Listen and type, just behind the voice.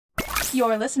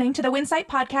You're listening to the Winsight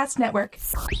Podcast Network.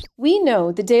 We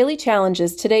know the daily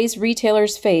challenges today's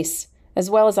retailers face, as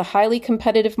well as a highly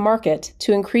competitive market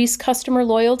to increase customer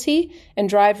loyalty and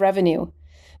drive revenue.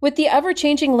 With the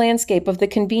ever-changing landscape of the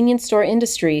convenience store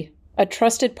industry, a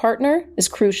trusted partner is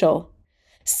crucial.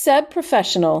 Seb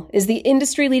Professional is the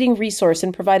industry-leading resource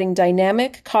in providing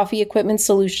dynamic coffee equipment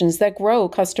solutions that grow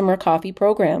customer coffee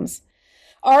programs.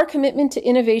 Our commitment to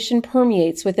innovation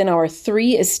permeates within our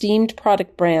three esteemed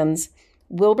product brands,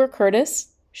 Wilbur Curtis,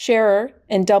 Scherer,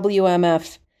 and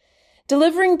WMF.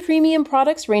 Delivering premium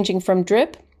products ranging from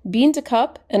drip, bean to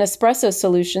cup, and espresso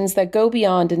solutions that go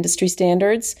beyond industry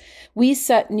standards, we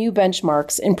set new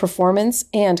benchmarks in performance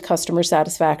and customer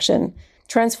satisfaction.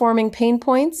 Transforming pain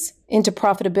points into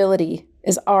profitability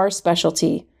is our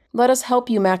specialty. Let us help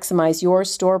you maximize your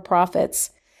store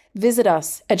profits. Visit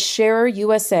us at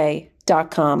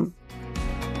sharerusa.com.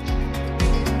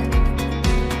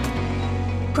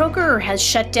 Kroger has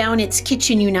shut down its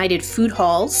Kitchen United food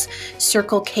halls.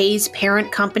 Circle K's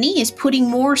parent company is putting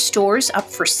more stores up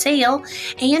for sale,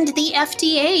 and the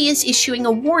FDA is issuing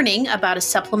a warning about a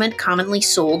supplement commonly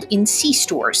sold in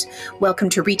C-stores. Welcome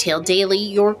to Retail Daily,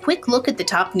 your quick look at the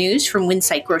top news from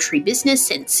Winsight Grocery Business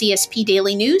and CSP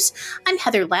Daily News. I'm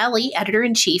Heather Lally,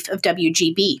 Editor-in-Chief of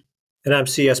WGB. And I'm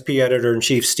CSP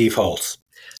Editor-in-Chief Steve Holtz.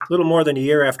 A little more than a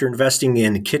year after investing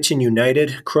in Kitchen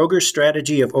United, Kroger's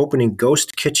strategy of opening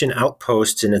ghost kitchen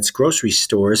outposts in its grocery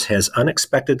stores has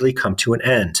unexpectedly come to an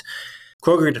end.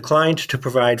 Kroger declined to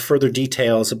provide further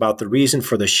details about the reason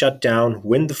for the shutdown,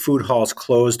 when the food halls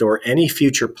closed, or any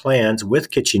future plans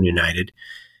with Kitchen United.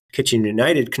 Kitchen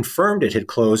United confirmed it had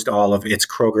closed all of its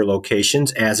Kroger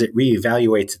locations as it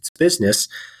reevaluates its business.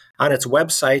 On its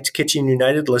website, Kitchen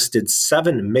United listed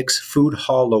 7 mixed food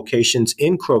hall locations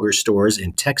in Kroger stores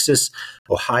in Texas,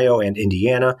 Ohio, and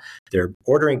Indiana. Their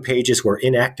ordering pages were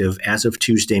inactive as of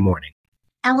Tuesday morning.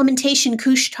 Alimentation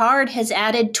Couche-Tard has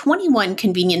added 21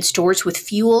 convenience stores with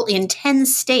fuel in 10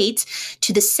 states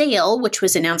to the sale, which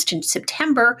was announced in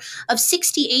September, of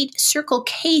 68 Circle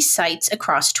K sites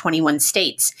across 21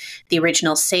 states. The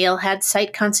original sale had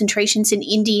site concentrations in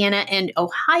Indiana and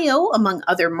Ohio, among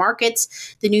other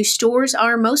markets. The new stores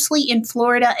are mostly in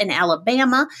Florida and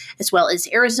Alabama, as well as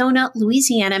Arizona,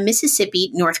 Louisiana,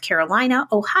 Mississippi, North Carolina,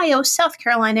 Ohio, South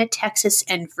Carolina, Texas,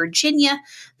 and Virginia.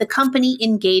 The company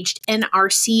engaged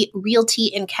NRC Realty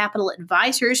and Capital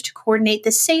Advisors to coordinate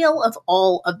the sale of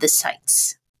all of the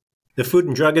sites. The Food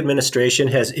and Drug Administration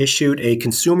has issued a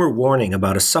consumer warning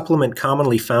about a supplement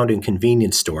commonly found in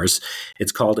convenience stores.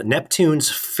 It's called Neptune's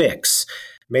Fix.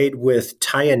 Made with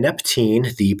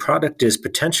tianeptine, the product is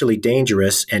potentially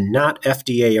dangerous and not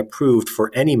FDA approved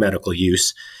for any medical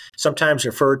use. Sometimes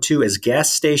referred to as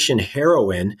gas station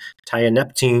heroin,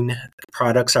 tianeptine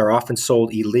products are often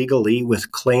sold illegally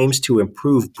with claims to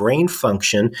improve brain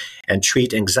function and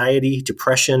treat anxiety,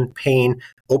 depression, pain,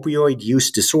 opioid use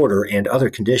disorder, and other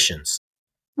conditions.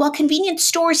 While convenience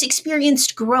stores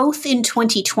experienced growth in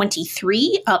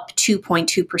 2023, up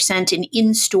 2.2% in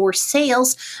in-store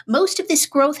sales, most of this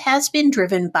growth has been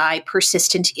driven by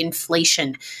persistent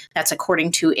inflation. That's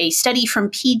according to a study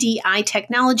from PDI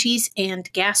Technologies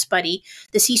and GasBuddy.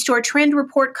 The C-Store Trend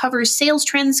Report covers sales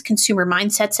trends, consumer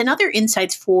mindsets, and other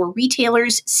insights for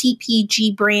retailers,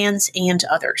 CPG brands, and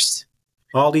others.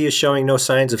 Aldi is showing no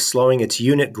signs of slowing its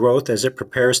unit growth as it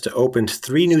prepares to open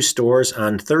 3 new stores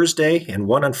on Thursday and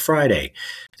 1 on Friday.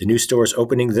 The new stores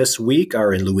opening this week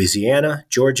are in Louisiana,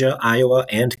 Georgia, Iowa,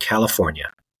 and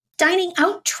California. Dining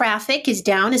out traffic is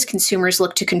down as consumers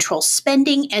look to control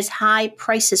spending as high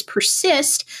prices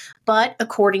persist. But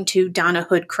according to Donna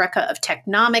Hood-Kreka of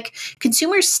Technomic,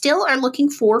 consumers still are looking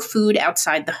for food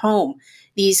outside the home.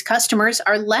 These customers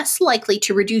are less likely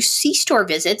to reduce C-store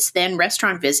visits than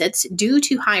restaurant visits due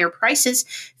to higher prices.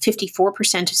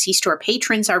 54% of C-store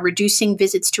patrons are reducing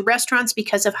visits to restaurants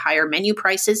because of higher menu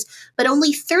prices, but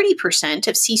only 30%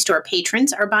 of C-store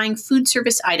patrons are buying food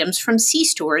service items from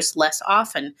C-stores less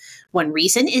often. One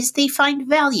reason is they find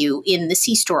value in the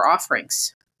C-store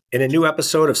offerings. In a new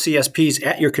episode of CSP's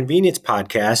At Your Convenience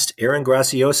podcast, Erin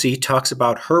Graciosi talks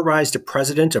about her rise to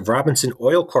president of Robinson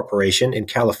Oil Corporation in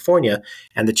California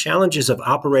and the challenges of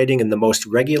operating in the most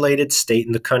regulated state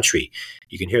in the country.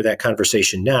 You can hear that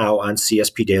conversation now on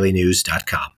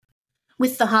CSPDailyNews.com.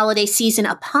 With the holiday season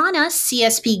upon us,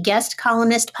 CSP guest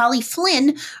columnist Polly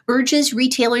Flynn urges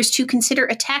retailers to consider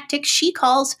a tactic she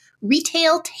calls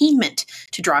retailtainment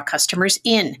to draw customers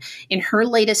in. In her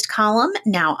latest column,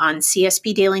 now on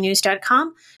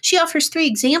CSPDailyNews.com, she offers 3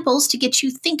 examples to get you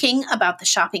thinking about the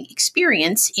shopping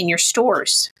experience in your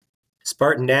stores.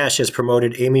 Spartan-Nash has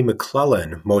promoted Amy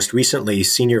McClellan, most recently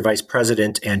Senior Vice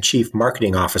President and Chief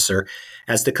Marketing Officer,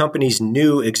 as the company's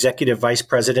new Executive Vice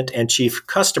President and Chief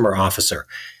Customer Officer.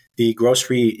 The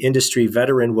grocery industry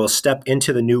veteran will step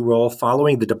into the new role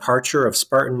following the departure of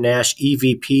Spartan-Nash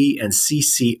EVP and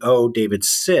CCO David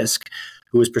Sisk,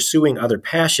 who is pursuing other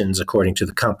passions, according to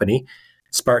the company.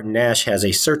 Spartan-Nash has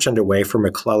a search underway for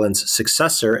McClellan's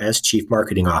successor as Chief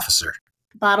Marketing Officer.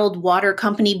 Bottled water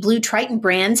company Blue Triton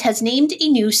Brands has named a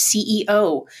new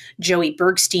CEO. Joey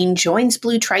Bergstein joins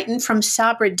Blue Triton from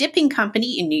Sabra Dipping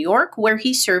Company in New York, where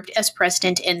he served as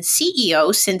president and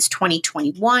CEO since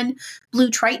 2021. Blue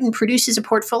Triton produces a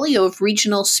portfolio of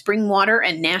regional spring water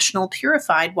and national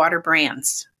purified water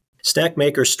brands. Snack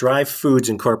maker Strive Foods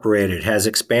Incorporated has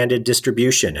expanded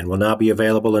distribution and will now be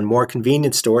available in more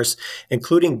convenience stores,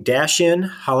 including Dash-In,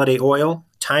 Holiday Oil,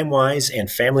 Timewise,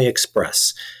 and Family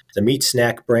Express. The meat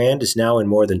snack brand is now in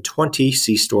more than 20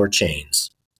 C-store chains.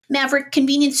 Maverick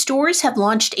convenience stores have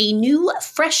launched a new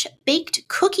fresh-baked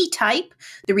cookie type.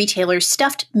 The retailer's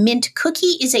stuffed mint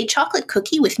cookie is a chocolate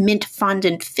cookie with mint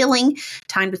fondant filling.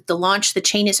 Timed with the launch, the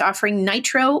chain is offering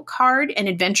Nitro, Card, and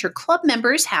Adventure Club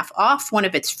members half off one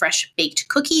of its fresh-baked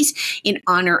cookies in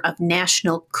honor of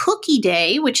National Cookie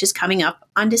Day, which is coming up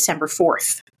on December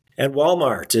 4th. And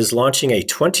Walmart is launching a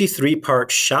 23-part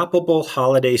shoppable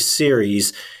holiday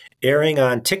series airing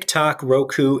on TikTok,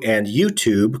 Roku, and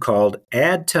YouTube called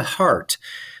Add to Heart.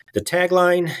 The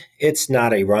tagline, it's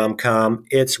not a rom-com,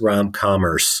 it's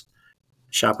rom-commerce.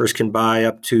 Shoppers can buy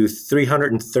up to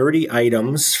 330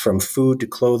 items from food to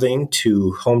clothing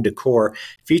to home decor,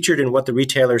 featured in what the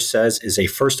retailer says is a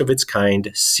first-of-its-kind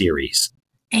series.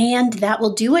 And that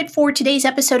will do it for today's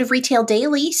episode of Retail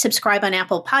Daily. Subscribe on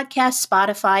Apple Podcasts,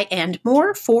 Spotify, and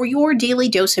more for your daily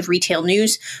dose of retail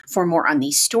news. For more on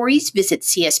these stories, visit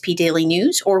CSP Daily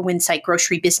News or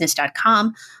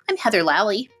WinsightGroceryBusiness.com. I'm Heather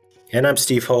Lally. And I'm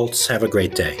Steve Holtz. Have a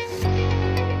great day.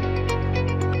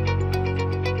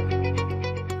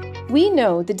 We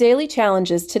know the daily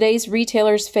challenges today's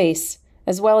retailers face,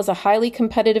 as well as a highly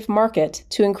competitive market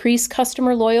to increase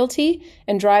customer loyalty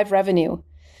and drive revenue.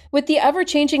 With the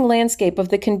ever-changing landscape of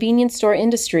the convenience store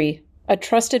industry, a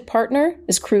trusted partner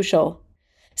is crucial.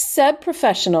 Seb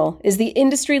Professional is the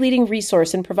industry-leading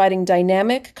resource in providing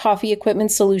dynamic coffee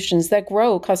equipment solutions that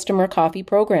grow customer coffee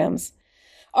programs.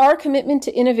 Our commitment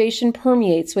to innovation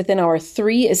permeates within our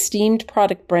three esteemed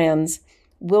product brands,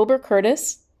 Wilbur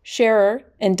Curtis, Scherer,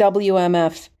 and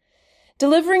WMF.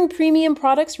 Delivering premium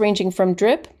products ranging from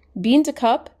drip, bean to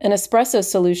cup, and espresso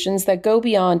solutions that go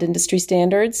beyond industry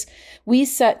standards, we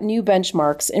set new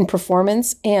benchmarks in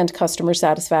performance and customer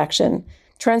satisfaction.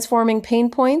 Transforming pain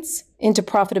points into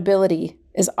profitability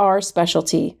is our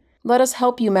specialty. Let us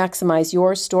help you maximize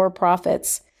your store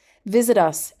profits. Visit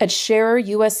us at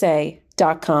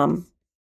sharerusa.com.